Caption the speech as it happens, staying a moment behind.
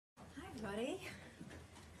everybody.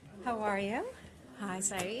 How are you? Hi,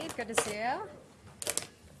 Saeed. Good to see you.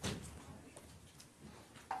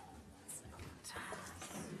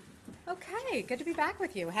 Okay, good to be back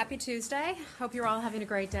with you. Happy Tuesday. Hope you're all having a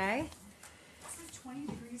great day. It's like 20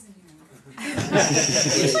 degrees in here.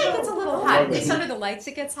 Usually it gets a little hot. At least under the lights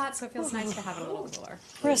it gets hot, so it feels nice to have it a little cooler.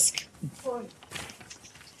 Brisk.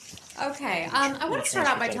 Okay, I want to start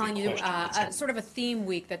out by telling you sort of a theme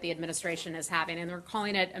week that the administration is having, and we're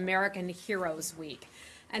calling it American Heroes Week.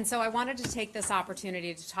 And so I wanted to take this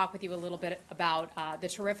opportunity to talk with you a little bit about the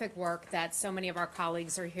terrific work that so many of our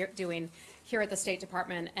colleagues are doing here at the State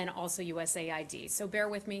Department and also USAID. So bear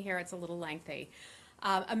with me here, it's a little lengthy.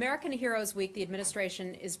 American Heroes Week, the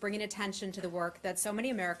administration is bringing attention to the work that so many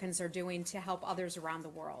Americans are doing to help others around the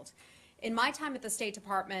world. In my time at the State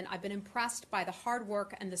Department, I've been impressed by the hard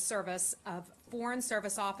work and the service of foreign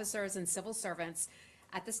service officers and civil servants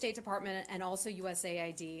at the State Department and also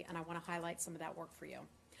USAID, and I want to highlight some of that work for you.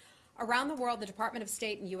 Around the world, the Department of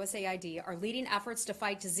State and USAID are leading efforts to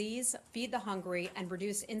fight disease, feed the hungry, and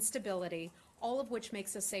reduce instability, all of which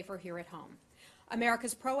makes us safer here at home.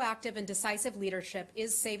 America's proactive and decisive leadership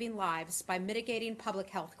is saving lives by mitigating public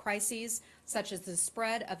health crises, such as the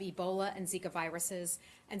spread of Ebola and Zika viruses,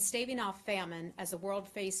 and staving off famine as the world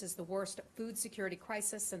faces the worst food security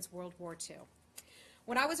crisis since World War II.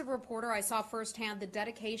 When I was a reporter, I saw firsthand the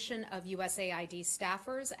dedication of USAID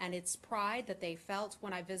staffers and its pride that they felt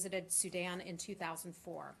when I visited Sudan in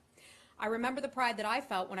 2004. I remember the pride that I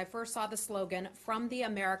felt when I first saw the slogan, "From the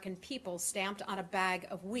American People," stamped on a bag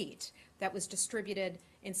of wheat that was distributed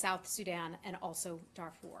in South Sudan and also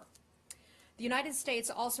Darfur. The United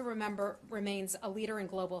States also remains a leader in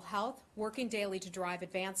global health, working daily to drive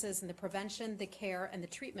advances in the prevention, the care, and the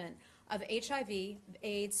treatment of HIV,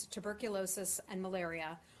 AIDS, tuberculosis, and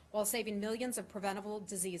malaria, while saving millions of preventable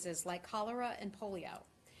diseases like cholera and polio.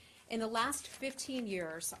 In the last 15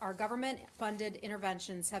 years, our government-funded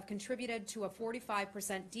interventions have contributed to a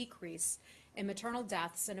 45% decrease in maternal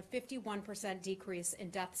deaths and a 51% decrease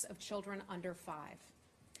in deaths of children under 5.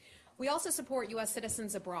 We also support U.S.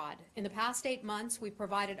 citizens abroad. In the past 8 months, we've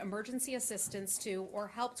provided emergency assistance to or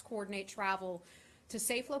helped coordinate travel to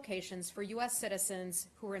safe locations for U.S. citizens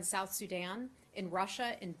who are in South Sudan, in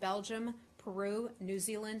Russia, in Belgium, Peru, New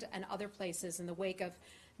Zealand, and other places in the wake of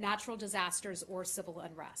natural disasters or civil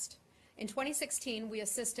unrest. In 2016, we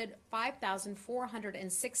assisted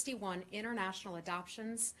 5,461 international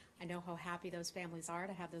adoptions. I know how happy those families are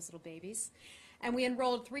to have those little babies. And we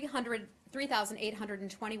enrolled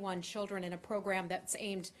 3,821 children in a program that's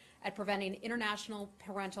aimed at preventing international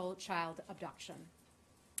parental child abduction.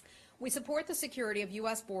 We support the security of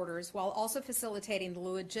U.S. borders while also facilitating the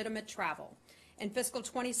legitimate travel. In fiscal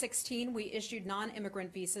 2016, we issued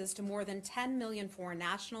non-immigrant visas to more than 10 million foreign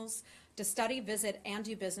nationals to study, visit, and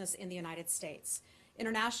do business in the United States.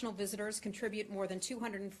 International visitors contribute more than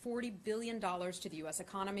 $240 billion to the U.S.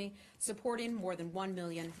 economy, supporting more than 1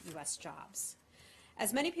 million U.S. jobs.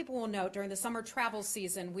 As many people will note, during the summer travel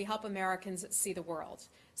season, we help Americans see the world.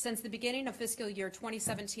 Since the beginning of fiscal year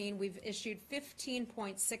 2017, we've issued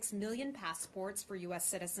 15.6 million passports for U.S.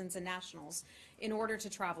 citizens and nationals in order to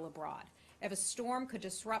travel abroad. If a storm could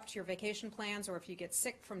disrupt your vacation plans, or if you get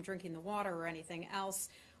sick from drinking the water or anything else,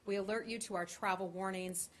 we alert you to our travel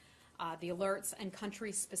warnings, the alerts, and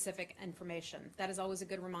country-specific information. That is always a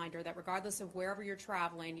good reminder that regardless of wherever you're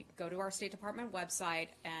traveling, you can go to our State Department website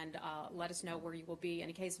and let us know where you will be.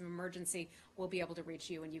 In case of emergency, we'll be able to reach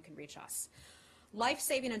you and you can reach us.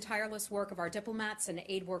 Life-saving and tireless work of our diplomats and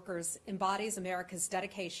aid workers embodies America's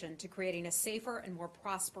dedication to creating a safer and more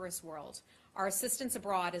prosperous world. Our assistance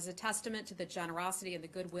abroad is a testament to the generosity and the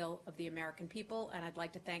goodwill of the American people, and I'd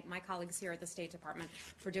like to thank my colleagues here at the State Department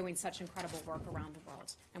for doing such incredible work around the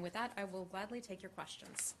world. And with that, I will gladly take your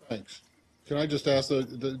questions. Thanks. Can I just ask,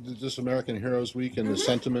 this American Heroes Week and the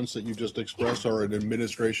sentiments that you just expressed are an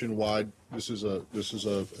administration-wide, this is a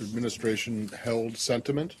administration-held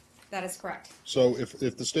sentiment? That is correct. So if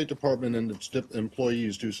the State Department and its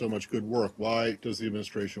employees do so much good work, why does the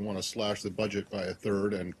administration want to slash the budget by a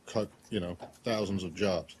third and cut, thousands of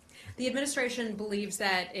jobs? The administration believes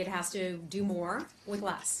that it has to do more with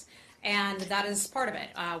less. And that is part of it.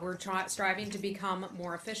 We're striving to become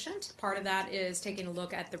more efficient. Part of that is taking a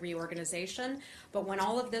look at the reorganization. But when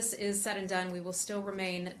all of this is said and done, we will still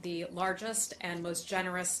remain the largest and most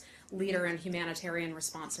generous leader in humanitarian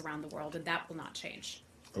response around the world, and that will not change.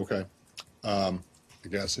 Okay. I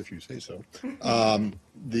guess, if you say so. I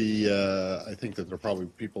think that there are probably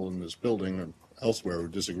people in this building and elsewhere who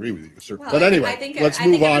disagree with you, sir. Well, But anyway, I think, let's I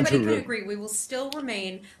move think on everybody to. can agree, we will still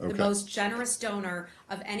remain the Okay. most generous donor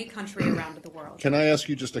of any country around the world. Can I ask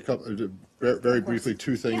you just a couple, very Of course. briefly,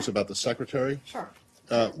 two things Yeah. about the secretary? Sure.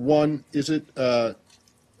 One, is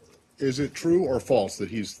it true or false that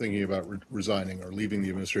he's thinking about resigning or leaving the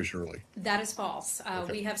administration early? That is false.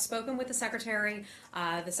 Okay. We have spoken with the secretary.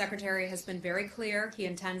 The secretary has been very clear. He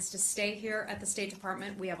intends to stay here at the State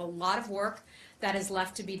Department. We have a lot of work that is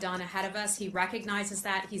left to be done ahead of us. He recognizes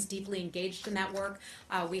that. He's deeply engaged in that work.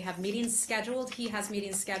 We have meetings scheduled. He has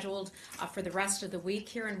meetings scheduled for the rest of the week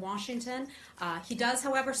here in Washington. He does,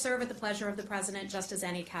 however, serve at the pleasure of the president, just as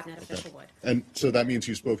any cabinet official would. And so that means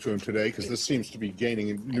you spoke to him today? Because this seems to be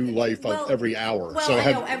gaining new life Well, every hour. Well, So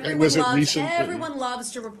I know, was it recent? everyone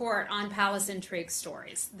loves to report on palace intrigue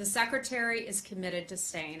stories. The secretary is committed to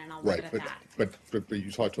staying, and I'll leave Right, it at but, that. but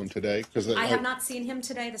you talked to him today? 'Cause I have not seen him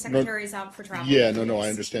today. The secretary is out for travel. Yeah, no, I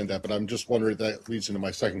understand that, but I'm just wondering, that leads into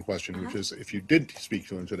my second question, which is, if you did speak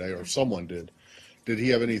to him today, or if someone did he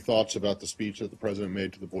have any thoughts about the speech that the president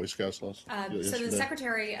made to the Boy Scouts So the yesterday?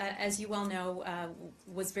 secretary, as you well know,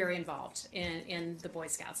 was very involved in the Boy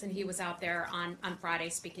Scouts, and he was out there on Friday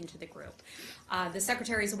speaking to the group. The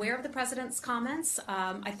secretary is aware of the president's comments.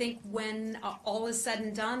 I think when all is said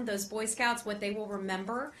and done, those Boy Scouts, what they will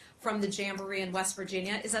remember from the Jamboree in West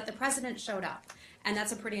Virginia is that the president showed up. And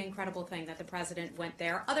that's a pretty incredible thing that the president went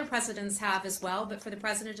there. Other presidents have as well, but for the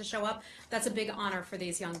president to show up, that's a big honor for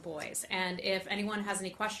these young boys. And if anyone has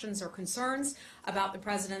any questions or concerns about the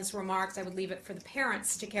president's remarks, I would leave it for the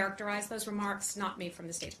parents to characterize those remarks, not me from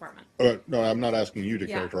the State Department. No, I'm not asking you to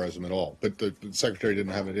Yeah. characterize them at all, but the secretary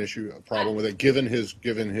didn't have a problem with it, given his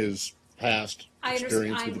past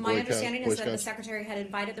experience with the My Boy understanding is that the Scouts? secretary had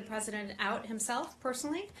invited the president out himself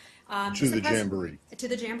personally. To the Jamboree, To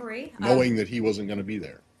the Jamboree. knowing that he wasn't going to be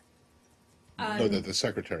there. No, that the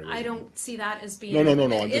secretary wasn't. I don't see that as being No, an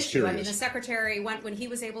I'm just issue. I mean, curious. the secretary went when he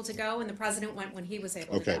was able to go, and the president went when he was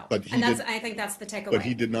able to Okay, go. but he And did- I think that's the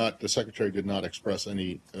takeaway. But the secretary did not express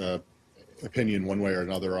any opinion one way or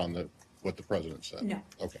another on what the president said? No.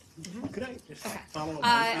 Okay. Could I just Okay. follow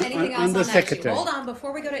up? Anything else on on the that issue? secretary. Hold on,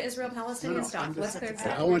 before we go to Israel Palestinian No, stuff, on the let's go.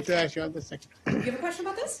 secretary. You I want to ask you on the secretary. have a question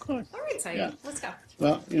about this? Of course. All right, Saeed, Yeah. let's go.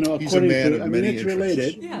 Well, He's a according man to, of I mean, many it's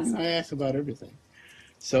related. Yes. I asked about everything.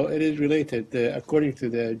 So it is related. According to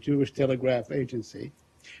the Jewish Telegraph Agency,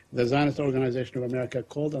 the Zionist Organization of America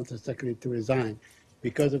called on the secretary to resign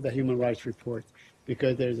because of the human rights report,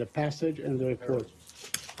 because there is a passage in the report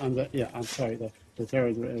on the, the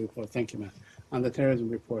terrorism report. Thank you, ma'am. On the terrorism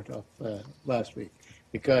report of last week,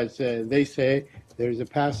 because they say there is a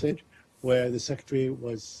passage where the secretary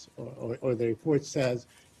was, or the report says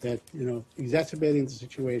that, exacerbating the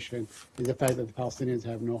situation is the fact that the Palestinians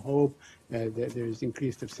have no hope, that there's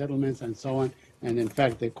increased of settlements and so on. And in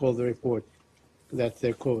fact, they call the report, that's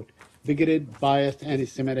their quote, bigoted, biased,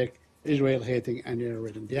 anti-Semitic, Israel-hating, and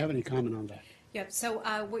terrorism. Do you have any comment on that? Yep, so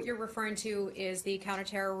what you're referring to is the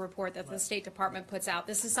counterterror report that the State Department puts out.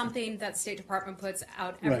 This is something that the State Department puts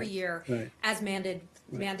out every Right, year right. as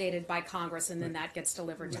mandated by Congress, and then that gets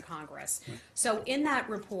delivered to Congress. So in that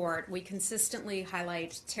report, we consistently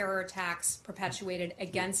highlight terror attacks perpetuated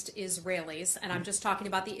against Israelis, and I'm just talking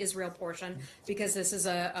about the Israel portion because this is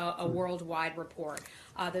a worldwide report.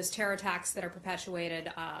 Those terror attacks that are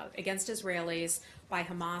perpetuated against Israelis by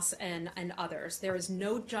Hamas and others. There is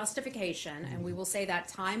no justification, and we will say that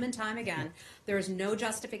time and time again, there is no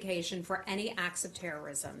justification for any acts of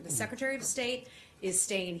terrorism. The Secretary of State is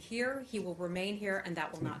staying here, he will remain here, and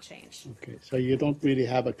that will not change. Okay, so you don't really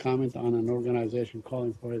have a comment on an organization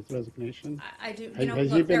calling for his resignation? I do,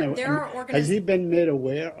 Has look, there are has he been made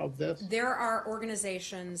aware of this? There are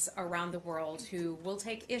organizations around the world who will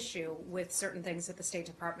take issue with certain things that the State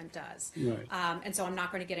Department does. Right. And so I'm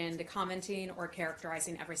not going to get into commenting or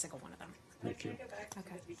characterizing every single one of them. Thank you. Can I go back to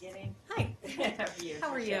Okay. the beginning? Hi, how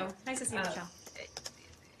are you? Michelle? Nice to see you,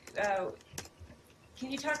 Michelle. Can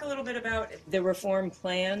you talk a little bit about the reform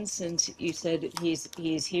plans, since you said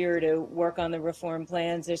he's here to work on the reform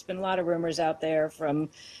plans? There's been a lot of rumors out there from,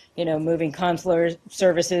 moving consular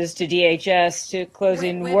services to DHS to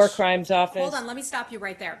closing Which- war crimes office. Hold on, let me stop you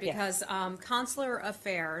right there, because consular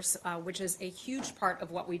affairs, which is a huge part of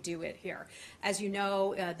what we do it here, as you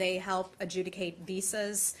know, they help adjudicate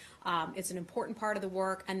visas. It's an important part of the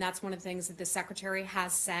work, and that's one of the things that the Secretary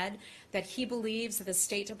has said, that he believes that the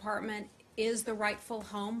State Department is the rightful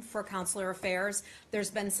home for consular affairs. There's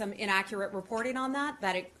been some inaccurate reporting on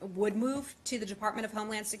that it would move to the Department of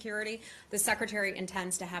Homeland Security. The Secretary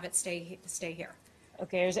intends to have it stay here.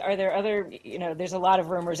 Okay, are there other, there's a lot of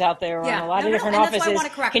rumors out there on a lot of different and offices. That's why I want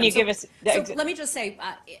to correct Can them. you give us? So let me just say,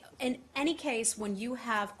 in any case, when you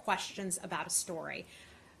have questions about a story,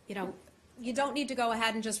 you don't need to go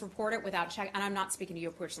ahead and just report it without checking. And I'm not speaking to you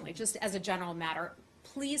personally, just as a general matter.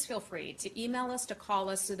 Please feel free to email us, to call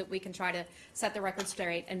us, so that we can try to set the record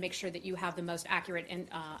straight and make sure that you have the most accurate and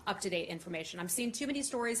up-to-date information. I'm seeing too many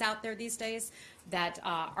stories out there these days that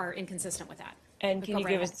are inconsistent with that. And can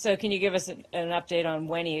you give us an update on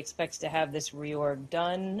when he expects to have this reorg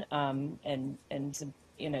done, and some,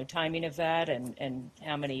 timing of that, and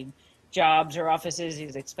how many jobs or offices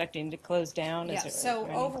he's expecting to close down? Yeah, so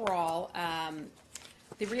overall,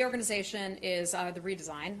 the reorganization is, the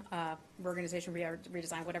redesign,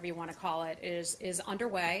 redesign, whatever you want to call it, is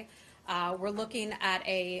underway. We're looking at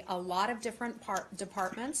a lot of different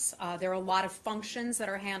departments. There are a lot of functions that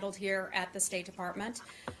are handled here at the State Department.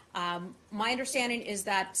 My understanding is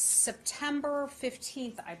that September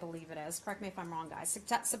 15th, I believe it is, correct me if I'm wrong, guys,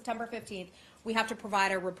 September 15th, we have to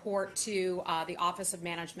provide a report to the Office of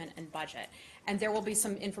Management and Budget. And there will be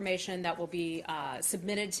some information that will be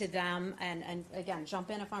submitted to them. And again,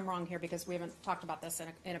 jump in if I'm wrong here, because we haven't talked about this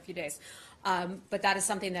in a few days. But that is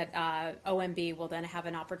something that OMB will then have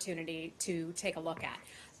an opportunity to take a look at.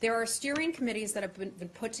 There are steering committees that have been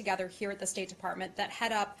put together here at the State Department that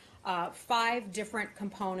head up 5 different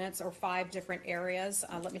components or 5 different areas.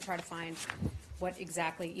 Let me try to find what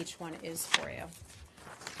exactly each one is for you.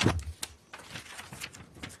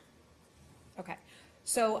 Okay,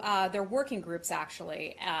 so they're working groups,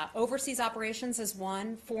 actually. Overseas operations is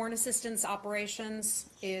one, foreign assistance operations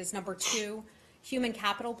is number 2, human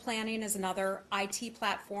capital planning is another, IT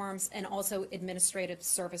platforms, and also administrative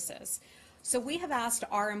services. So we have asked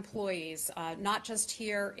our employees, not just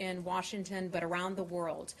here in Washington, but around the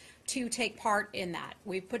world, to take part in that.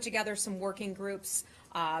 We've put together some working groups.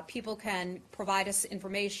 People can provide us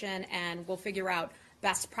information, and we'll figure out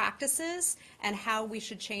best practices and how we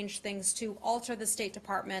should change things to alter the State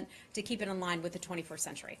Department to keep it in line with the 21st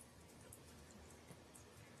century.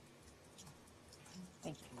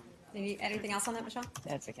 Thank you. Anything else on that, Michelle?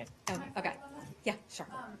 That's okay. Oh, okay. Yeah, sure.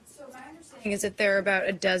 So my understanding is that there are about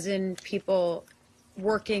a dozen people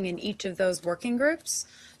working in each of those working groups.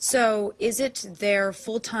 So is it their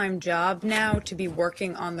full-time job now to be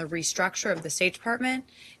working on the restructure of the State Department?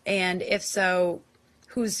 And if so,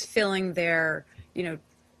 who's filling their,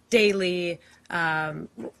 daily,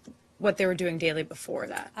 what they were doing daily before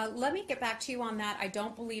that? Let me get back to you on that. I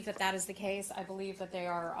don't believe that that is the case. I believe that they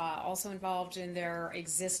are also involved in their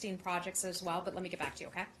existing projects as well, but let me get back to you,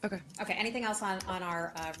 okay? Okay. Okay, anything else on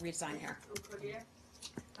our redesign here?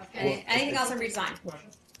 Anything else on redesign?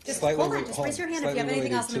 Just hold on, just raise your hand if you have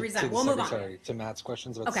anything else on the redesign. We'll move on. To Matt's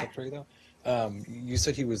questions about Okay. the secretary, though. You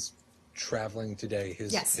said he was traveling today.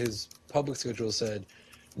 Yes. His public schedule said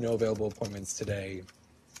no available appointments today.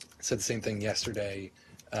 Said the same thing yesterday.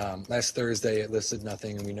 Last Thursday, it listed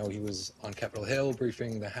nothing, and we know he was on Capitol Hill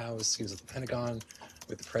briefing the House. He was at the Pentagon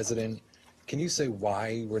with the president. Can you say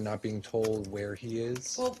why we're not being told where he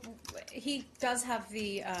is? Well, he does have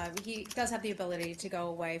the ability to go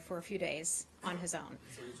away for a few days on his own.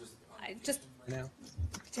 Just Right now?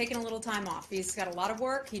 taking a little time off. He's got a lot of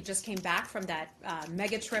work. He just came back from that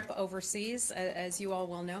mega trip overseas. As you all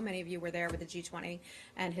will know, many of you were there with the G20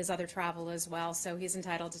 and his other travel as well. So he's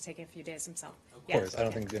entitled to take a few days himself. Of course, I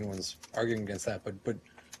don't think anyone's arguing against that, but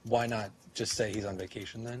why not just say he's on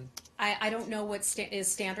vacation then? I don't know what is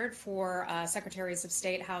standard for secretaries of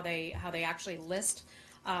state, how they actually list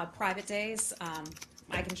private days.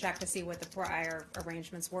 I can check to see what the prior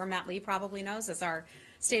arrangements were. Matt Lee probably knows as our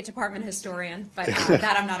State Department historian, but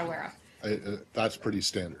that I'm not aware of. That's pretty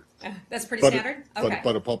standard. That's pretty standard? But, Okay.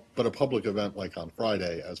 but a public event like on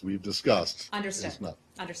Friday, as we've discussed, Understood. is not.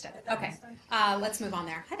 Understood. Okay. Let's move on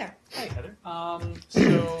there. Hi there. Hi, Heather.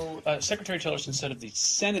 So Secretary Tillerson said of the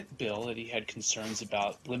Senate bill that he had concerns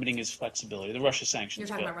about limiting his flexibility, the Russia sanctions You're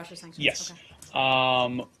talking bill. about Russia sanctions? Yes.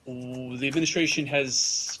 Okay. The administration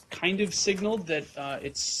has kind of signaled that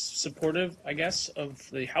it's supportive, I guess, of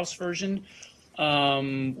the House version.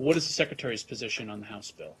 What is the Secretary's position on the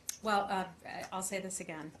House bill? Well, I'll say this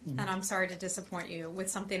again, and I'm sorry to disappoint you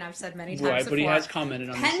with something I've said many times Right, before. but he has commented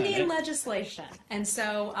on the Pending Senate. legislation, and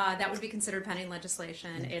so that would be considered pending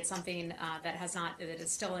legislation. It's something that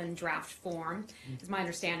is still in draft form, is my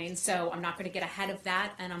understanding. So I'm not going to get ahead of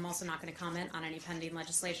that, and I'm also not going to comment on any pending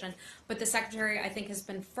legislation. But the Secretary, I think, has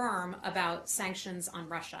been firm about sanctions on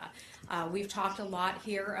Russia. We've talked a lot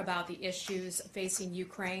here about the issues facing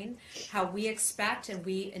Ukraine, how we expect and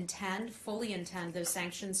we fully intend those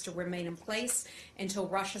sanctions to remain in place until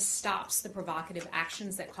Russia stops the provocative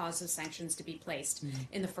actions that cause those sanctions to be placed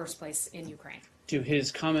in the first place in Ukraine. do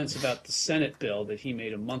his comments about the Senate bill that he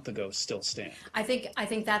made a month ago still stand? I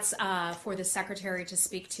think that's for the secretary to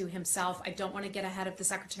speak to himself. I don't want to get ahead of the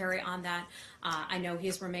secretary on that. I know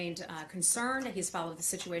he's remained concerned. He's followed the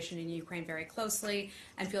situation in Ukraine very closely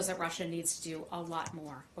and feels that Russia needs to do a lot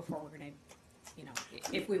more before we're going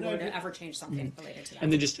to, if we were to ever change something related to that.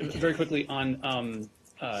 And then just very quickly on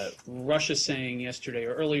Russia saying yesterday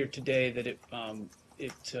or earlier today that it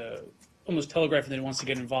almost telegraphed that it wants to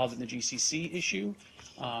get involved in the GCC issue.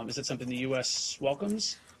 Is that something the U.S.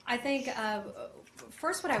 welcomes? I think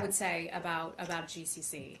first what I would say about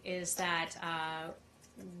GCC is that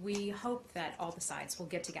we hope that all the sides will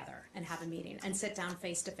get together and have a meeting and sit down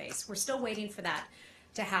face to face. We're still waiting for that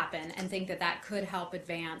to happen and think that that could help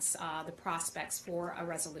advance the prospects for a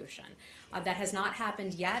resolution. That has not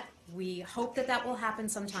happened yet. We hope that that will happen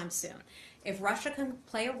sometime soon. If Russia can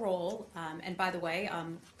play a role, and by the way,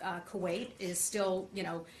 Kuwait is still,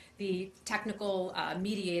 the technical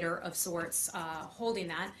mediator of sorts holding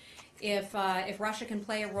that. If Russia can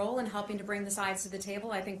play a role in helping to bring the sides to the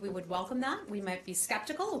table, I think we would welcome that. We might be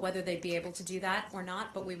skeptical of whether they'd be able to do that or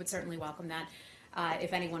not, but we would certainly welcome that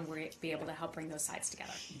if anyone were to be able to help bring those sides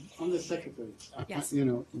together. On the secretary, Yes.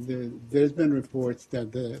 There's been reports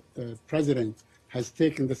that the president has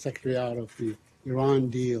taken the secretary out of the Iran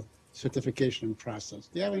deal certification process.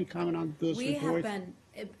 Do you have any comment on those We reports? have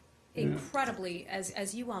been incredibly,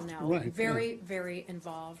 as you well know, Right, very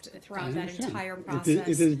involved I throughout that understand. entire It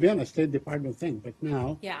process. has been a State Department thing, but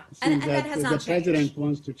now Yeah. it And seems that that has the not president changed.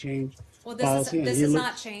 wants to change Well, policy. and this he has looks-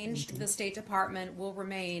 not changed. The State Department will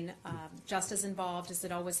remain just as involved as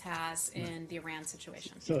it always has in the Iran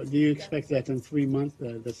situation. So do you expect that in 3 months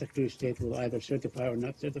the Secretary of State will either certify or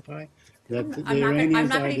not certify that the I'm Iranians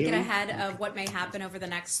not are going to get dealing? ahead of what may happen over the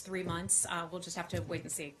next 3 months. We'll just have to wait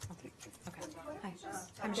and see. Okay. Hi.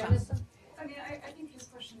 Hi, Michelle. I mean, I think his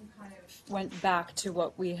question kind of went back to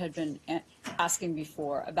what we had been asking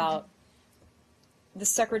before about the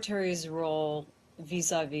secretary's role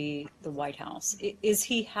vis-a-vis the White House. Is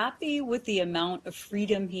he happy with the amount of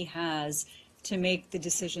freedom he has to make the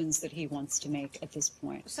decisions that he wants to make at this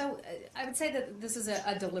point? So I would say that this is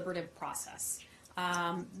a deliberative process.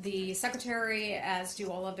 The secretary, as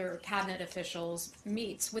do all other cabinet officials,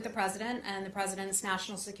 meets with the president and the president's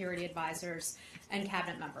national security advisors and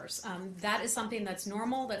cabinet members. That is something that's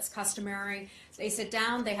normal, that's customary. They sit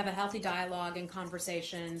down, they have a healthy dialogue and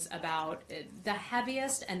conversations about the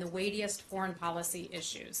heaviest and the weightiest foreign policy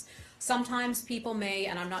issues. Sometimes people may,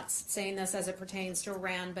 and I'm not saying this as it pertains to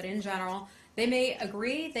Iran, but in general, they may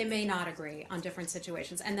agree, they may not agree on different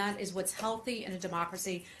situations, and that is what's healthy in a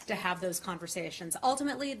democracy, to have those conversations.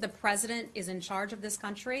 Ultimately, the president is in charge of this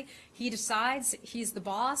country. He decides, he's the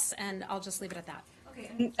boss, and I'll just leave it at that.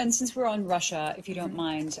 Okay, and since we're on Russia, if you don't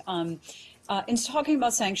mind, in talking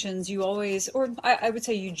about sanctions, you always, or I would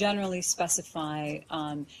say you generally specify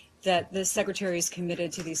that the secretary is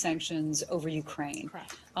committed to these sanctions over Ukraine.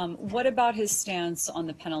 Correct. What about his stance on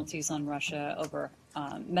the penalties on Russia over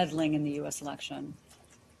meddling in the U.S. election?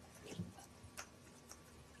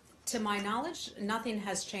 To my knowledge, nothing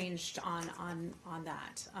has changed on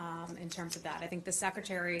that in terms of that. I think the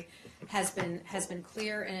secretary has been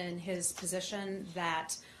clear in his position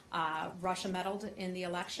that Russia meddled in the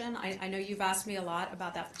election. I know you've asked me a lot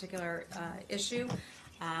about that particular issue,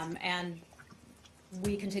 and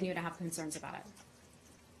we continue to have concerns about it.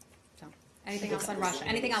 So, anything else on Russia?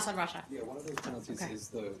 Anything else on Russia? Yeah, one of those penalties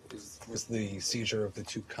Okay. was the seizure of the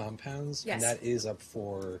 2 compounds, Yes. and that is up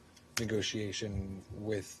for negotiation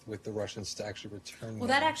with the Russians to actually return. Well,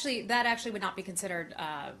 them. that actually would not be considered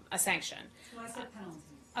a sanction. Well, I said penalties.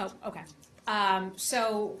 Oh, okay.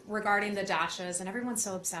 So regarding the dachas, and everyone's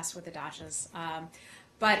so obsessed with the dachas,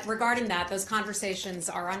 but regarding that, those conversations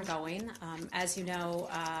are ongoing. As you know,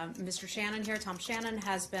 Mr. Shannon here, Tom Shannon,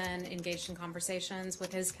 has been engaged in conversations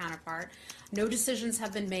with his counterpart. No decisions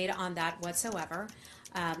have been made on that whatsoever.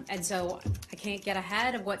 And so I can't get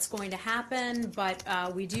ahead of what's going to happen, but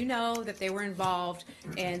we do know that they were involved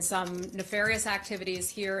in some nefarious activities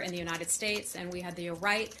here in the United States, and we had the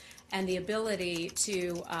right and the ability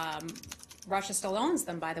to, Russia still owns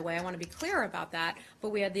them, by the way, I want to be clear about that, but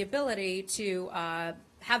we had the ability to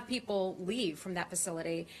have people leave from that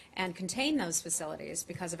facility and contain those facilities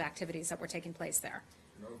because of activities that were taking place there.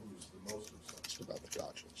 You know who's the most obsessed about the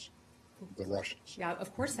Dodgers? The Russians. Yeah,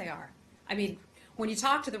 of course they are. I mean, when you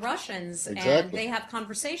talk to the Russians and Exactly. they have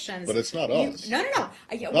conversations. But it's not us. No. Not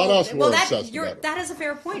us who are obsessed about it. That is a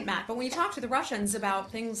fair point, Matt. But when you talk to the Russians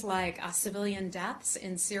about things like civilian deaths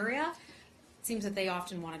in Syria, it seems that they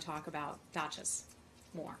often want to talk about dachas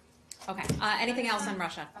more. Okay. Anything else on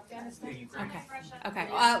Russia? Okay. Okay.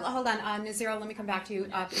 Hold on, Nazira. Let me come back to you.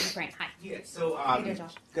 Ukraine. Hi. Yeah, so, Hey there,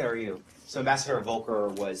 Josh. good, how are you? So Ambassador Volker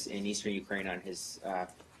was in eastern Ukraine on his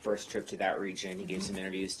first trip to that region. He gave some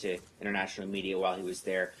interviews to international media while he was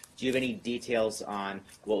there. Do you have any details on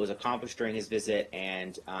what was accomplished during his visit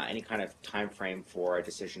and any kind of time frame for a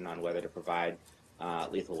decision on whether to provide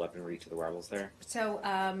lethal weaponry to the rebels there? So,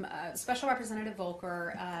 Special Representative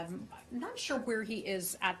Volker, I'm not sure where he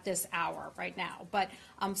is at this hour right now, but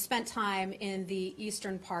spent time in the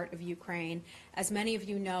eastern part of Ukraine. As many of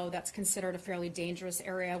you know, that's considered a fairly dangerous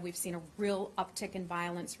area. We've seen a real uptick in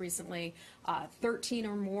violence recently. 13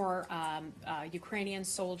 or more Ukrainian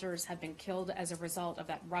soldiers have been killed as a result of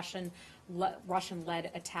that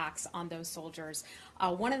Russian-led attacks on those soldiers.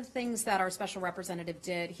 One of the things that our special representative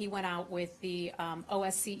did, he went out with the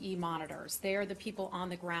OSCE monitors. They are the people on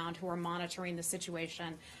the ground who are monitoring the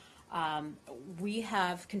situation. We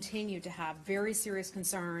have continued to have very serious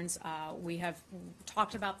concerns. We have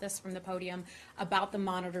talked about this from the podium, about the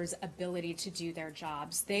monitors' ability to do their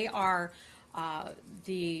jobs. They are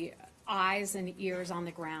the eyes and ears on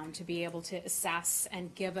the ground to be able to assess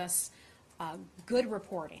and give us good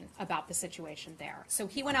reporting about the situation there. So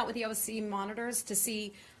he went out with the OSCE monitors to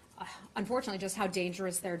see, unfortunately, just how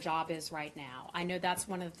dangerous their job is right now. I know that's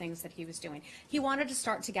one of the things that he was doing. He wanted to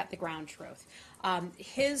start to get the ground truth.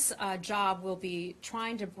 His job will be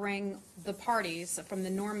trying to bring the parties from the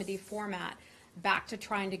Normandy format back to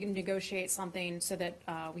trying to negotiate something so that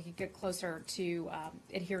we could get closer to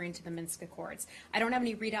adhering to the Minsk Accords. I don't have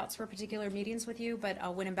any readouts for particular meetings with you, but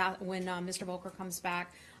when Mr. Volker comes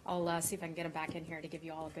back, I'll see if I can get him back in here to give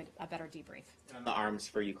you all a better debrief. On the arms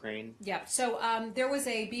for Ukraine? Yeah, so there was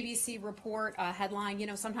a BBC report, headline. You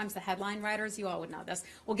know, sometimes the headline writers, you all would know this,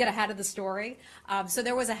 will get ahead of the story. So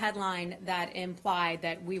there was a headline that implied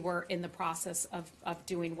that we were in the process of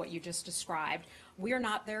doing what you just described. We are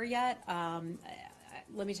not there yet.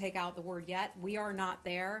 Let me take out the word yet. We are not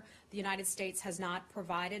there. The United States has not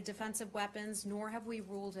provided defensive weapons, nor have we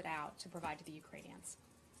ruled it out to provide to the Ukrainians.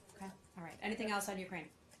 Okay, all right. Anything else on Ukraine?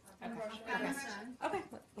 Okay. Afghanistan. Okay,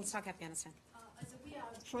 let's talk Afghanistan. As we are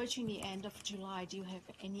approaching the end of July, do you have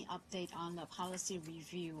any update on the policy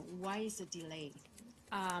review? Why is the delay?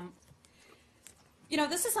 You know,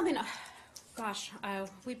 this is something, gosh,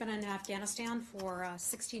 we've been in Afghanistan for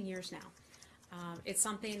 16 years now. It's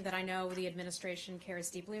something that I know the administration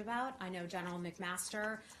cares deeply about. I know General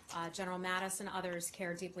McMaster, General Mattis, and others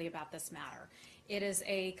care deeply about this matter. It is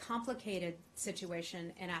a complicated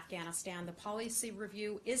situation in Afghanistan. The policy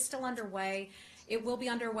review is still underway. It will be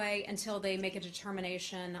underway until they make a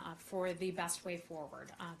determination for the best way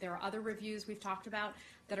forward. There are other reviews we've talked about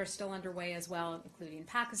that are still underway as well, including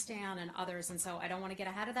Pakistan and others, and so I don't want to get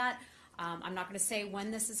ahead of that. I'm not going to say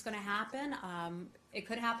when this is going to happen. It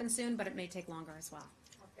could happen soon, but it may take longer as well.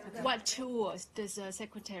 Okay. What tools does the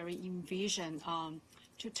Secretary envision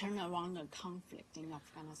to turn around the conflict in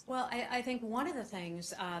Afghanistan? Well, I think one of the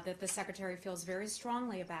things that the Secretary feels very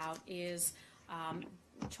strongly about is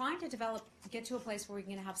trying to get to a place where we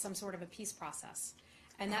can have some sort of a peace process.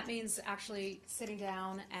 And that means actually sitting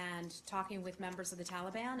down and talking with members of the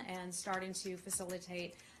Taliban and starting to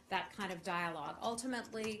facilitate that kind of dialogue.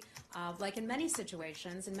 Ultimately, like in many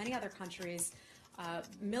situations, in many other countries,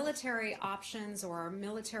 military options or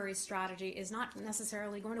military strategy is not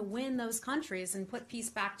necessarily going to win those countries and put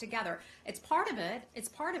peace back together. It's part of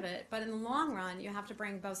it, but in the long run, you have to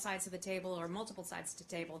bring both sides of the table or multiple sides of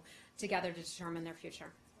the table together to determine their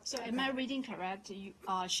future. So am I reading correct? He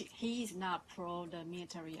is not pro the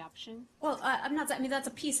military option? Well, I'm not. I mean, that's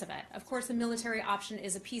a piece of it. Of course, the military option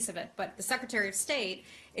is a piece of it, but the Secretary of State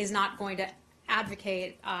is not going to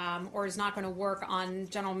advocate or is not going to work on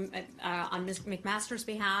on Ms. McMaster's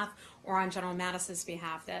behalf or on General Mattis's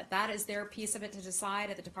behalf. That is their piece of it to decide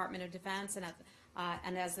at the Department of Defense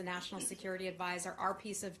and as the National Security Advisor. Our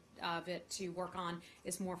piece of it to work on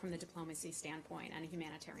is more from the diplomacy standpoint and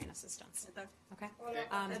humanitarian assistance. Okay.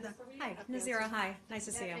 Hi, Nazira. Hi, nice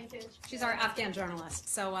to see you. Thank you. She's our Afghan journalist.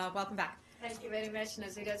 So welcome back. Thank you very much,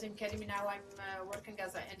 Nazira Zimkarimi. Now I'm working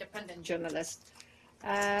as an independent journalist.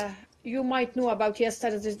 You might know about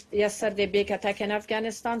yesterday big attack in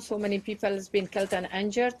Afghanistan. So many people has been killed and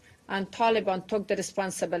injured, and Taliban took the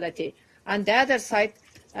responsibility. On the other side,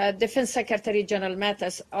 Defense Secretary General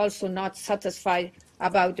Mattis also not satisfied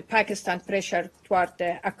about the Pakistan pressure toward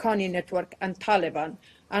the Haqqani network and Taliban.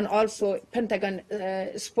 And also, Pentagon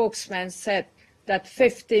spokesman said that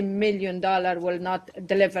 $50 million will not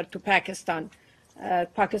deliver to Pakistan.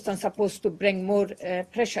 Pakistan supposed to bring more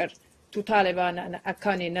pressure to Taliban and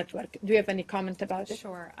Haqqani network. Do you have any comment about it?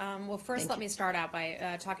 Sure. Well, first, let me start out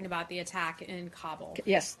by talking about the attack in Kabul.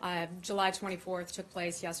 Yes. July 24th took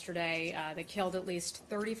place yesterday. They killed at least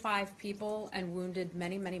 35 people and wounded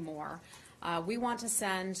many, many more. We want to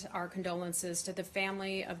send our condolences to the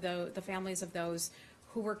families of those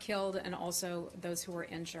who were killed and also those who were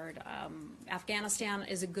injured. Afghanistan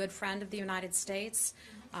is a good friend of the United States.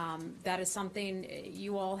 That is something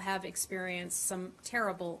you all have experienced, some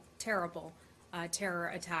terrible, terrible terror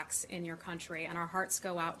attacks in your country, and our hearts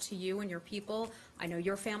go out to you and your people. I know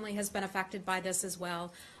your family has been affected by this as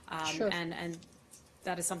well, Sure. and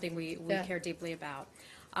that is something we care deeply about.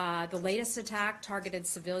 The latest attack targeted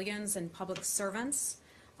civilians and public servants.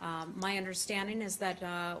 My understanding is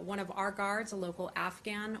that one of our guards, a local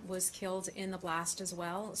Afghan, was killed in the blast as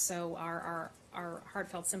well, so our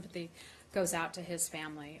heartfelt sympathy goes out to his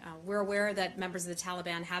family. We're aware that members of the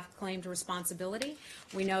Taliban have claimed responsibility.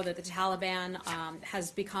 We know that the Taliban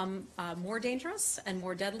has become more dangerous and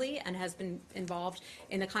more deadly and has been involved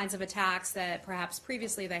in the kinds of attacks that perhaps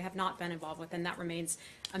previously they have not been involved with, and that remains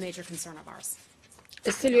a major concern of ours.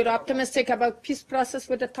 Still, you're optimistic about peace process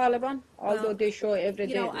with the Taliban, although they show every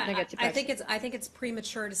day negative. I think it's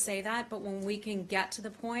premature to say that, but when we can get to the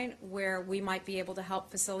point where we might be able to help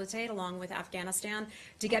facilitate, along with Afghanistan,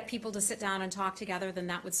 to get people to sit down and talk together, then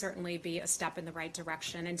that would certainly be a step in the right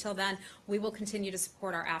direction. Until then, we will continue to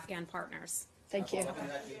support our Afghan partners. Thank you.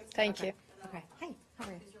 Thank you. Okay. Hey, how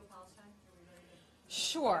are you?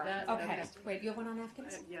 Sure. Okay. Wait, you have one on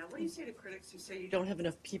Afghanistan? Yeah, what do you say to critics who say you don't have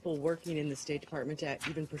enough people working in the State Department to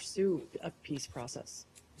even pursue a peace process?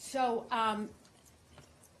 So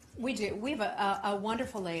we do. We have a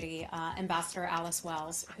wonderful lady, Ambassador Alice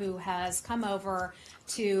Wells, who has come over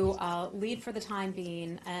to lead for the time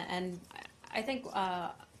being. And I think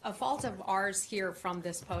a fault of ours here from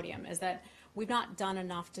this podium is that we've not done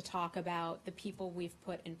enough to talk about the people we've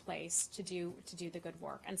put in place to do the good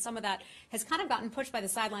work. And some of that has kind of gotten pushed by the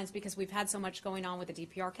sidelines because we've had so much going on with the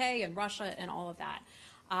DPRK and Russia and all of that.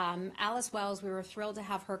 Alice Wells, we were thrilled to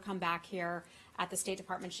have her come back here at the State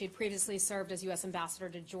Department. She had previously served as U.S. Ambassador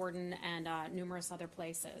to Jordan and numerous other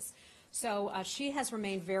places. So she has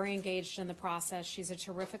remained very engaged in the process. She's a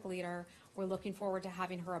terrific leader. We're looking forward to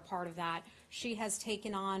having her a part of that. She has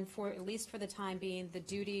taken on, for at least for the time being, the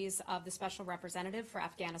duties of the Special Representative for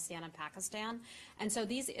Afghanistan and Pakistan. And so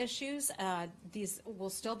these issues, these will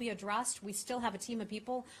still be addressed. We still have a team of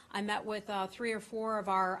people. I met with 3 or 4 of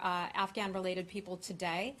our Afghan-related people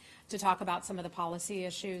today to talk about some of the policy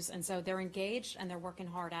issues. And so they're engaged and they're working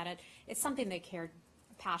hard at it. It's something they care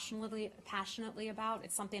passionately about.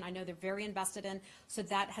 It's something I know they're very invested in, so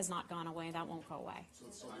that has not gone away. That won't go away.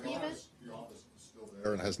 So the office is still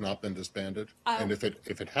there and has not been disbanded? And if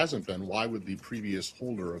it hasn't been, why would the previous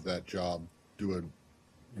holder of that job do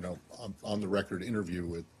a, on the record interview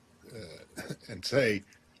with and say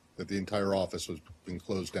that the entire office was being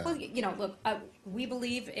closed down? Well, look, we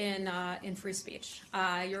believe in free speech.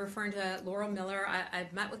 You're referring to Laurel Miller.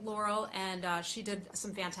 I've met with Laurel, and she did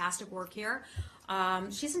some fantastic work here.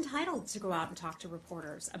 She's entitled to go out and talk to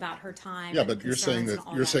reporters about her time. Yeah, but you're saying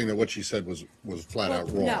that what she said was flat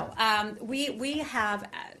out wrong. No, we have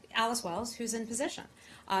Alice Wells, who's in position.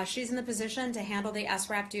 She's in the position to handle the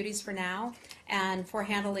SRAP duties for now and for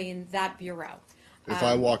handling that bureau. If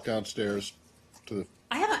I walk downstairs to the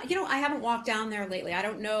I haven't walked down there lately. I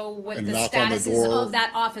don't know what and the knock on the status is door, of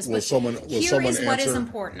that office. will But someone here is what is answer?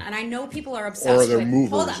 important, and I know people are obsessed Or are there with. movers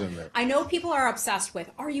Hold on. in there? I know people are obsessed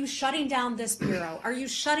with. Are you shutting down this bureau? Are you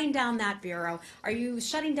shutting down that bureau? Are you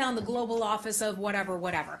shutting down the global office of whatever,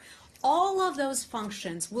 whatever? All of those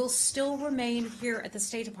functions will still remain here at the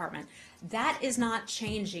State Department. That is not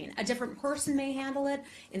changing. A different person may handle it.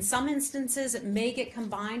 In some instances, it may get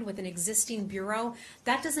combined with an existing bureau.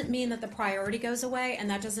 That doesn't mean that the priority goes away, and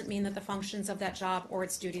that doesn't mean that the functions of that job or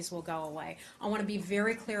its duties will go away. I want to be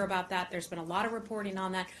very clear about that. There's been a lot of reporting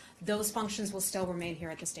on that. Those functions will still remain here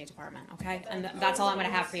at the State Department, okay? And that's all I'm going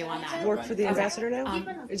to have for you on that. Work for the ambassador now?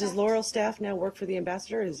 Does Laurel staff now work for the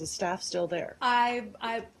ambassador? Is the staff still there?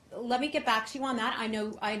 Let me get back to you on that. I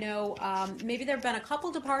know. Maybe there have been a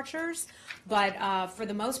couple departures, but for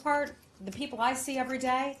the most part, the people I see every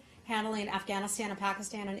day handling Afghanistan and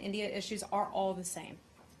Pakistan and India issues are all the same.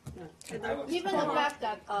 Given the fact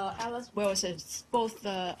that Alice Wells is both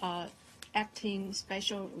the acting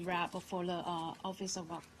special rep for the Office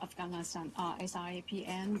of Afghanistan, SRAP,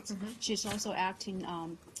 and she's also acting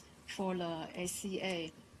for the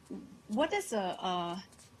SCA. What is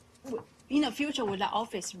in the future, will the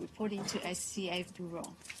office reporting to SCA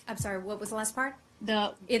Bureau? I'm sorry, what was the last part?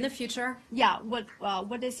 In the future? Yeah, what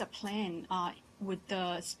is the plan with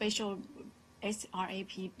the special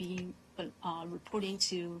SRAP being reporting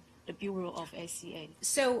to the Bureau of ACA.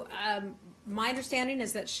 So my understanding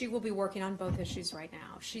is that she will be working on both issues right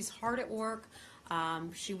now. She's hard at work.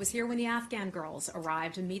 She was here when the Afghan girls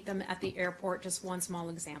arrived and meet them at the airport, just one small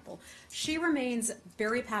example. She remains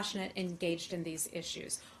very passionate, engaged in these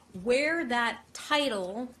issues. Where that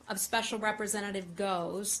title of special representative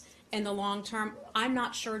goes in the long term, I'm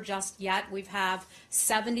not sure just yet. We have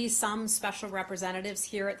 70-some special representatives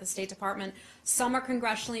here at the State Department. Some are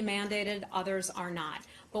congressionally mandated, others are not.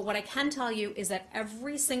 But what I can tell you is that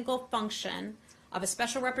every single function of a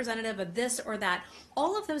special representative of this or that,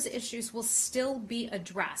 all of those issues will still be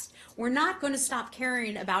addressed. We're not going to stop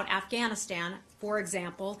caring about Afghanistan, for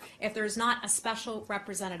example, if there's not a special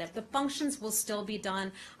representative. The functions will still be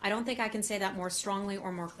done. I don't think I can say that more strongly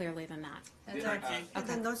or more clearly than that.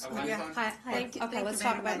 Okay. North Korea. Hi. Okay, let's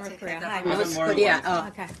talk about North Korea. Hi. North Korea.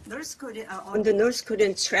 Okay. North Korea on the North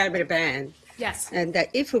Korean travel ban. Yes. And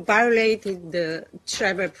if violated the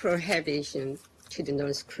travel prohibition to the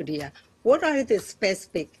North Korea, what are the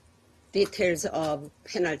specific details of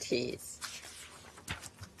penalties?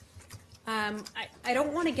 I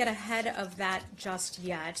don't want to get ahead of that just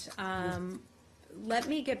yet. Let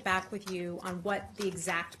me get back with you on what the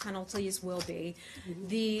exact penalties will be.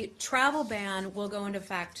 The travel ban will go into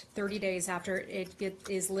effect 30 days after it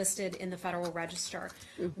is listed in the Federal Register.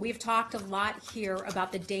 We've talked a lot here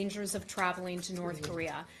about the dangers of traveling to North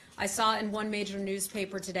Korea. I saw in one major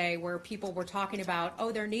newspaper today where people were talking about,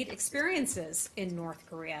 oh, their neat experiences in North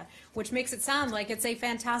Korea, which makes it sound like it's a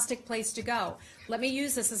fantastic place to go. Let me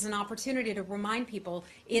use this as an opportunity to remind people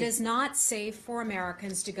it is not safe for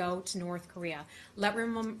Americans to go to North Korea. Let me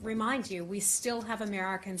remind you, we still have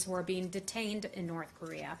Americans who are being detained in North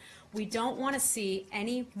Korea. We don't want to see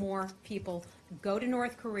any more people go to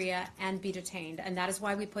North Korea and be detained, and that is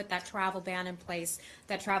why we put that travel ban in place.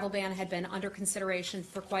 That travel ban had been under consideration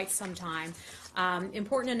for quite some time.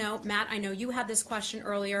 Important to note, Matt, I know you had this question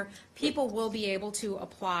earlier. People will be able to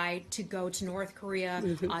apply to go to North Korea.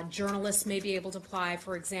 Journalists may be able to apply,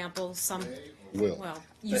 for example. Some Will. Well,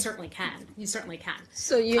 you certainly can. You certainly can.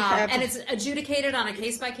 So you have, and it's adjudicated on a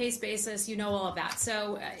case-by-case basis. You know all of that.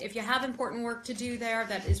 So if you have important work to do there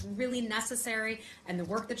that is really necessary, and the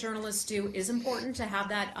work that journalists do is important to have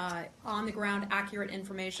that on-the-ground accurate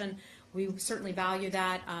information, we certainly value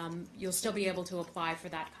that. You'll still be able to apply for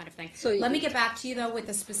that kind of thing. So let me get back to you, though, with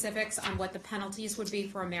the specifics on what the penalties would be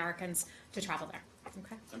for Americans to travel there.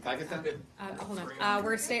 Okay. And Pakistan? Hold on.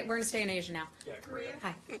 We're gonna stay in Asia now. Yeah, Korea.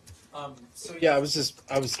 Hi. So yeah, I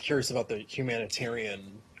was curious about the humanitarian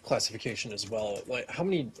classification as well. Like, how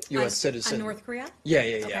many U.S. citizens? On North Korea?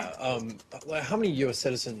 Yeah. How many U.S.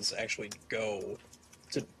 citizens actually go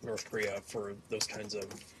to North Korea for those kinds of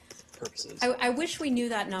purposes? I wish we knew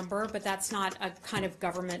that number, but that's not a kind of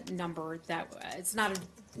government number it's not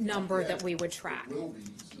a number that we would track.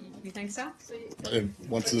 You think so? And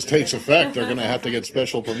once this takes effect, they're going to have to get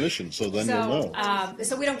special permission, so then you'll know.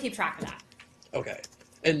 So we don't keep track of that. Okay.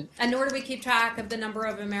 And nor do we keep track of the number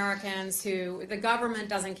of Americans the government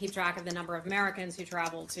doesn't keep track of the number of Americans who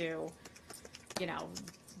travel to,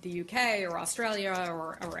 the UK or Australia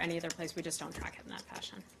or any other place. We just don't track it in that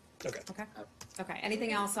fashion. Okay. Okay.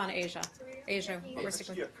 Anything else on Asia? Asia,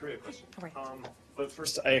 holistically? Yeah, Korea question. All right. But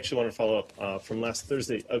first, I actually want to follow up from last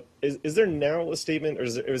Thursday. Is there now a statement, or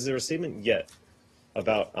is there a statement yet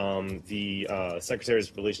about the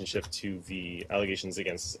Secretary's relationship to the allegations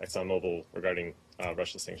against ExxonMobil regarding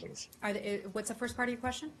Russia's sanctions? What's the first part of your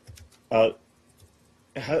question?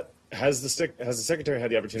 Has the Secretary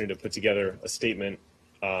had the opportunity to put together a statement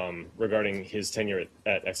regarding his tenure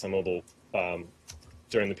at ExxonMobil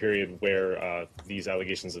during the period where these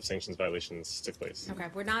allegations of sanctions violations took place? Okay,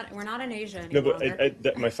 we're not in Asia any No, longer.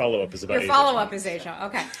 but my follow-up is about Your Asia. follow-up is Asia.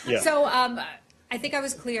 Okay. Yeah. So I think I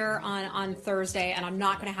was clear on Thursday, and I'm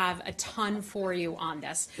not going to have a ton for you on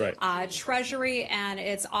this. Right. Treasury and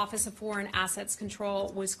its Office of Foreign Assets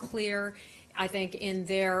Control was clear, I think, in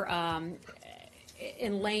their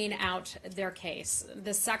in laying out their case.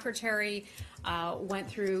 The Secretary went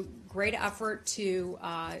through great effort to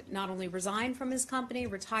not only resign from his company,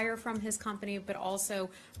 retire from his company, but also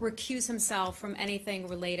recuse himself from anything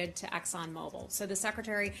related to ExxonMobil. So the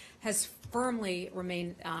Secretary has firmly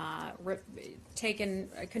remained,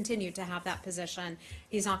 continued to have that position.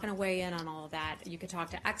 He's not going to weigh in on all of that. You could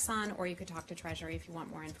talk to Exxon or you could talk to Treasury if you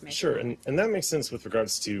want more information. Sure, and that makes sense with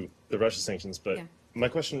regards to the Russia sanctions, but my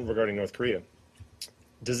question regarding North Korea,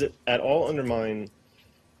 does it at all undermine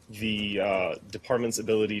the department's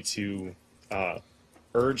ability to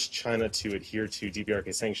urge China to adhere to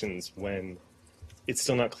DPRK sanctions when it's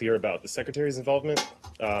still not clear about the Secretary's involvement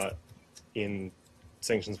in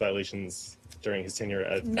sanctions violations during his tenure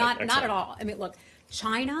at Not Exxon. at all. I mean, look,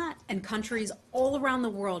 China and countries all around the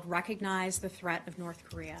world recognize the threat of North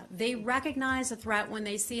Korea. They recognize a threat when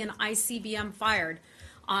they see an ICBM fired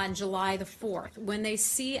on July the 4th, when they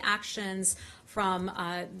see actions from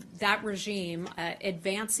that regime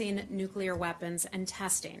advancing nuclear weapons and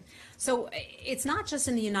testing. So it's not just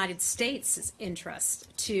in the United States' interest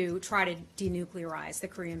to try to denuclearize the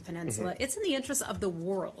Korean Peninsula. It's in the interest of the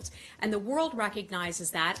world. And the world recognizes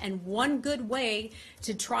that. And one good way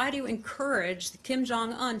to try to encourage Kim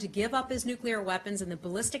Jong-un to give up his nuclear weapons and the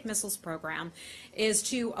ballistic missiles program is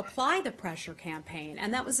to apply the pressure campaign.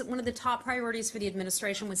 And that was one of the top priorities for the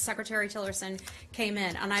administration when Secretary Tillerson came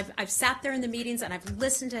in. And I've sat there in the meetings and I've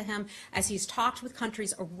listened to him as he's talked with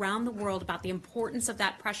countries around the world about the importance of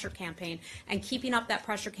that pressure campaign and keeping up that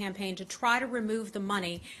pressure campaign to try to remove the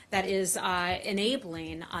money that is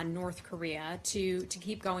enabling North Korea to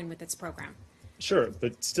keep going with its program. Sure,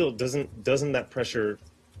 but still, doesn't that pressure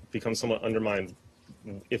become somewhat undermined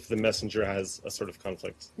if the messenger has a sort of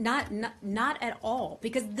conflict? Not at all,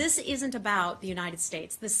 because this isn't about the United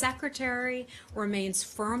States. The Secretary remains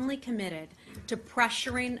firmly committed to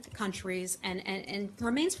pressuring countries and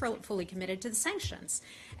remains fully committed to the sanctions.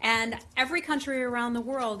 And every country around the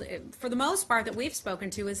world, for the most part that we've spoken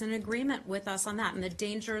to, is in agreement with us on that and the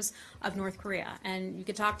dangers of North Korea. And you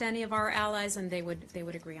could talk to any of our allies and they would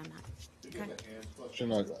agree on that. Okay.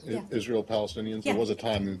 Question on Israel Palestinians. Yeah. There was a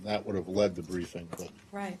time that would have led the briefing, but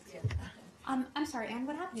Right. I'm sorry, Anne,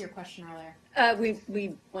 what happened to your question earlier?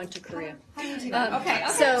 We went to Korea. Okay,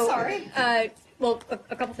 So, sorry. Well,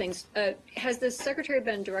 a couple things. Has the secretary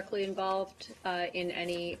been directly involved in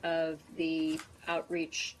any of the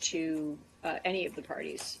outreach to any of the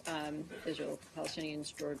parties, Israel,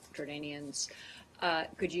 Palestinians, Jordanians?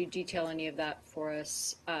 Could you detail any of that for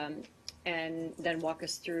us? And then walk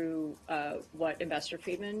us through what Ambassador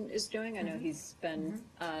Friedman is doing. I know he's been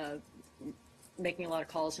making a lot of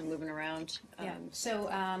calls and moving around. Yeah. So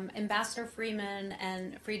Ambassador Friedman,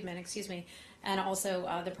 and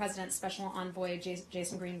also the President's Special Envoy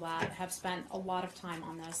Jason Greenblatt have spent a lot of time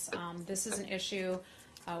on this. This is an issue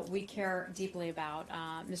we care deeply about.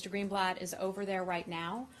 Mr. Greenblatt is over there right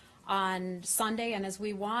now on Sunday, and as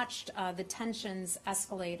we watched the tensions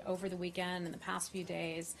escalate over the weekend and the past few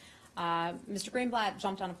days, Mr. Greenblatt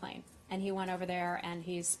jumped on a plane and he went over there and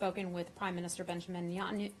he's spoken with Prime Minister Benjamin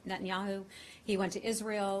Netanyahu. He went to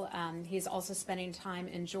Israel. He's also spending time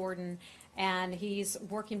in Jordan, and he's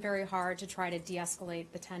working very hard to try to de-escalate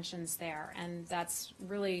the tensions there. And that's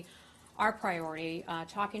really our priority,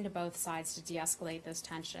 talking to both sides to de-escalate those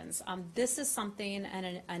tensions. This is something,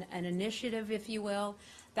 an initiative, if you will,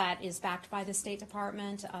 that is backed by the State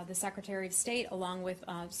Department. The Secretary of State, along with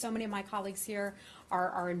so many of my colleagues here,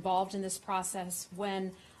 are involved in this process.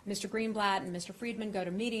 When Mr. Greenblatt and Mr. Friedman go to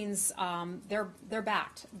meetings, they're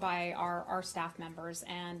backed by our staff members,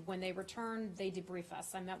 and when they return, they debrief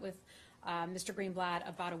us. I met with Mr. Greenblatt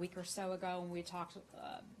about a week or so ago, and we talked,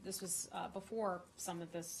 this was before some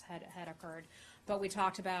of this had occurred, but we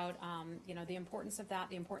talked about the importance of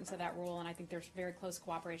that rule, and I think there's very close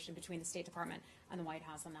cooperation between the State Department and the White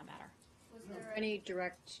House on that matter. Was there any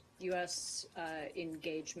direct U.S.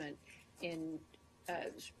 engagement in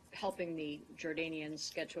helping the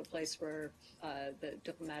Jordanians get to a place where the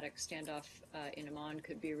diplomatic standoff in Amman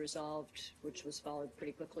could be resolved, which was followed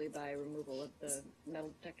pretty quickly by removal of the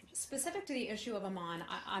metal detectors? Specific to the issue of Amman,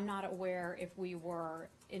 I'm not aware if we were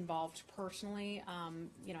involved personally.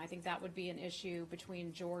 I think that would be an issue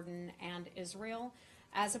between Jordan and Israel.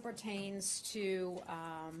 As it pertains to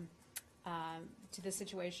the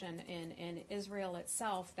situation in Israel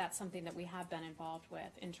itself, that's something that we have been involved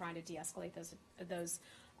with in trying to de-escalate those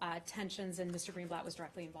tensions, and Mr. Greenblatt was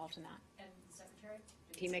directly involved in that. And the Secretary?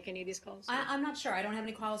 Did he make any of these calls? I'm not sure. I don't have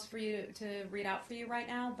any calls for you to read out for you right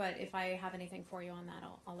now, but if I have anything for you on that,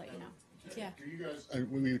 I'll let you know. Yeah. do you guys?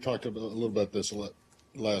 We talked a little about this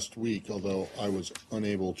last week, although I was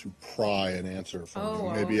unable to pry an answer from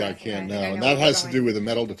you. Maybe I can now, and that has to do with the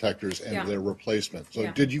metal detectors and their replacement.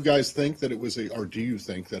 So, did you guys think that it was or do you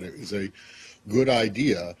think that it is a good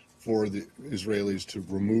idea for the Israelis to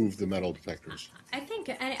remove the metal detectors? I think,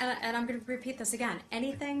 and I'm going to repeat this again,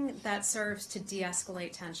 anything that serves to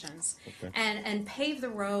de-escalate tensions and pave the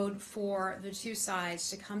road for the two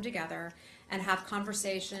sides to come together and have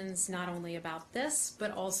conversations not only about this,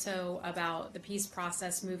 but also about the peace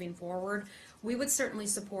process moving forward, we would certainly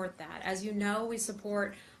support that. As you know, we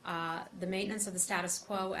support the maintenance of the status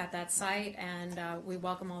quo at that site, and we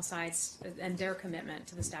welcome all sides and their commitment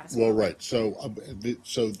to the status quo. Well, right. So the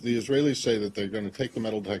Israelis say that they're going to take the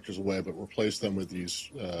metal detectors away, but replace them with these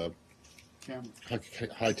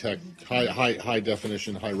high-tech, high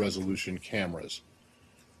definition, high resolution cameras.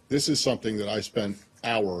 This is something that I spent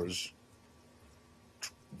hours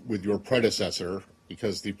with your predecessor,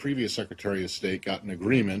 because the previous Secretary of State got an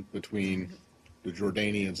agreement between the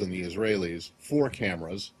Jordanians and the Israelis for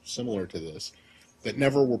cameras similar to this that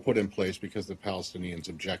never were put in place because the Palestinians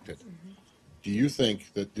objected. Do you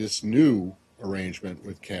think that this new arrangement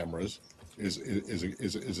with cameras is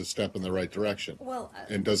a step in the right direction? Well,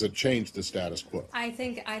 and does it change the status quo? I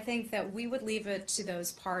think that we would leave it to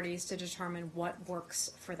those parties to determine what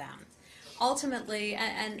works for them. Ultimately,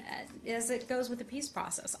 and as it goes with the peace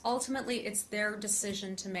process, ultimately it's their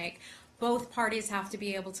decision to make. Both parties have to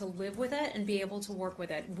be able to live with it and be able to work with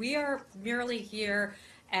it. We are merely here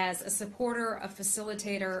as a supporter, a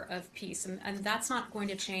facilitator of peace, and that's not going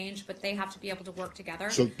to change, but they have to be able to work together.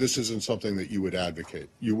 So this isn't something that you would advocate?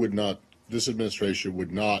 You would not, this administration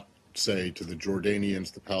would not say to the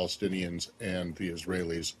Jordanians, the Palestinians, and the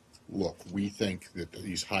Israelis, look, we think that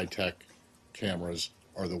these high-tech cameras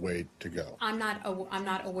are the way to go. I'm not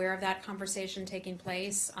aware of that conversation taking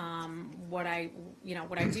place. What I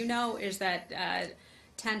do know is that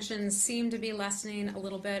tensions seem to be lessening a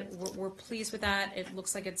little bit. We're pleased with that. It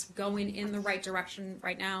looks like it's going in the right direction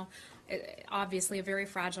right now. Obviously, a very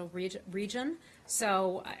fragile region,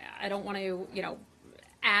 so I don't want to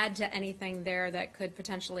add to anything there that could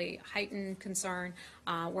potentially heighten concern.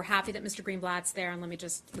 We're happy that Mr. Greenblatt's there, and let me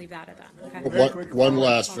just leave that at that. Okay? One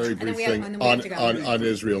last very brief thing on on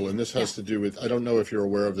Israel, and this has to do with, I don't know if you're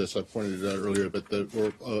aware of this, I pointed it out earlier, but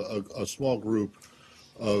a small group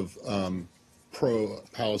of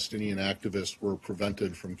pro-Palestinian activists were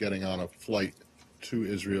prevented from getting on a flight to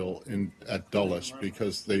Israel at Dulles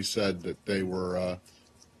because they said that they were,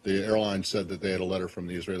 the airline said that they had a letter from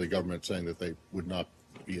the Israeli government saying that they would not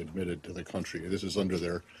be admitted to the country. This is under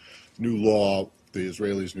their new law, the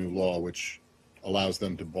Israelis' new law, which allows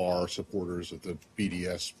them to bar supporters of the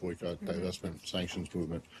BDS, boycott, divestment, sanctions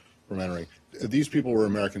movement, from entering. These people were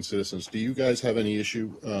American citizens. Do you guys have any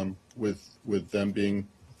issue with them being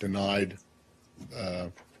denied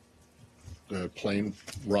the plane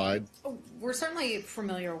ride? We're certainly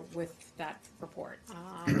familiar with that report.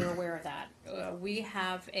 We're aware of that. We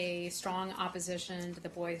have a strong opposition to the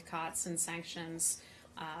boycotts and sanctions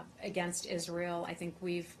against Israel. I think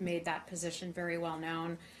we've made that position very well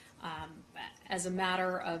known. As a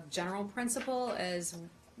matter of general principle, as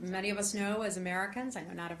many of us know as Americans, I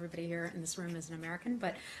know not everybody here in this room is an American,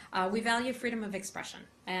 but we value freedom of expression,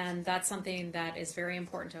 and that's something that is very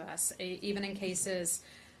important to us, even in cases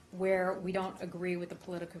where we don't agree with the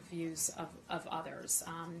political views of others.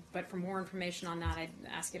 But for more information on that, I'd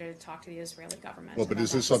ask you to talk to the Israeli government. Well, but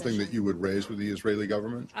is this something that you would raise with the Israeli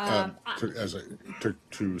government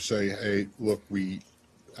to say, hey, look, we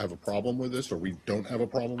have a problem with this, or we don't have a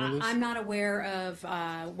problem with this? I'm not aware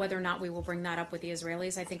of whether or not we will bring that up with the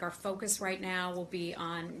Israelis. I think our focus right now will be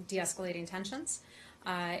on de-escalating tensions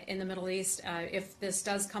in the Middle East. If this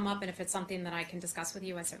does come up, and if it's something that I can discuss with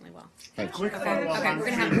you, I certainly will. Thanks. Okay, we're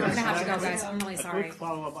gonna have to go, guys. I'm really sorry. Quick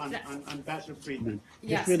follow-up on Ambassador Friedman.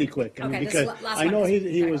 Yes. Just really quick. I mean, because I know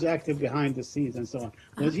he was active behind the scenes and so on.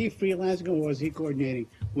 Was he freelancing, or was he coordinating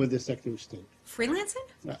with the Secretary of State? Freelancing?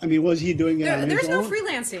 I mean, was he doing it on his There's no own?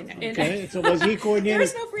 freelancing. Okay, so was he coordinating?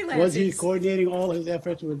 There's no freelancing. Was he coordinating all his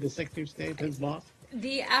efforts with the Secretary of State, his boss?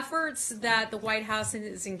 The efforts that the White House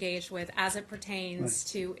is engaged with as it pertains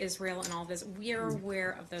to Israel and all this, we are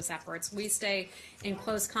aware of those efforts. We stay in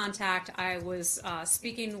close contact. I was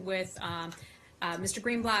speaking with Mr.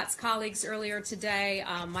 Greenblatt's colleagues earlier today.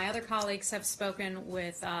 My other colleagues have spoken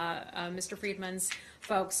with Mr. Friedman's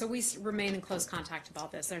folks, so we remain in close contact about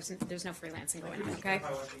this. There's no freelancing going on, okay?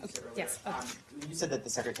 Yes. You said that the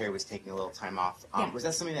Secretary was taking a little time off. Yeah. Was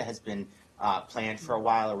that something that has been planned for a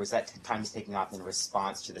while, or was that time he's taking off in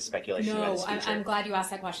response to the speculation about his No, future? I'm glad you asked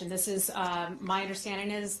that question. This is, my understanding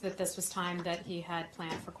is that this was time that he had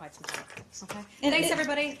planned for quite some time. Okay? And Thanks,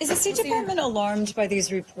 everybody. Is the State Department alarmed by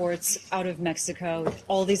these reports out of Mexico,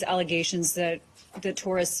 all these allegations that the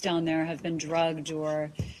tourists down there have been drugged, or,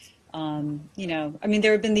 I mean,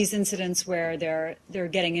 there have been these incidents where they're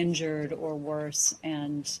getting injured or worse,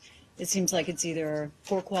 and it seems like it's either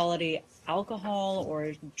poor quality alcohol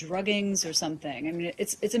or druggings or something. I mean,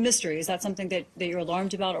 it's a mystery. Is that something that you're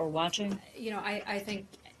alarmed about or watching? I think,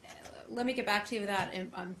 let me get back to you with that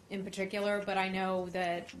in particular, but I know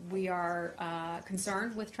that we are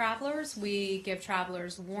concerned with travelers. We give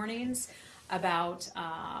travelers warnings about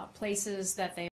places that they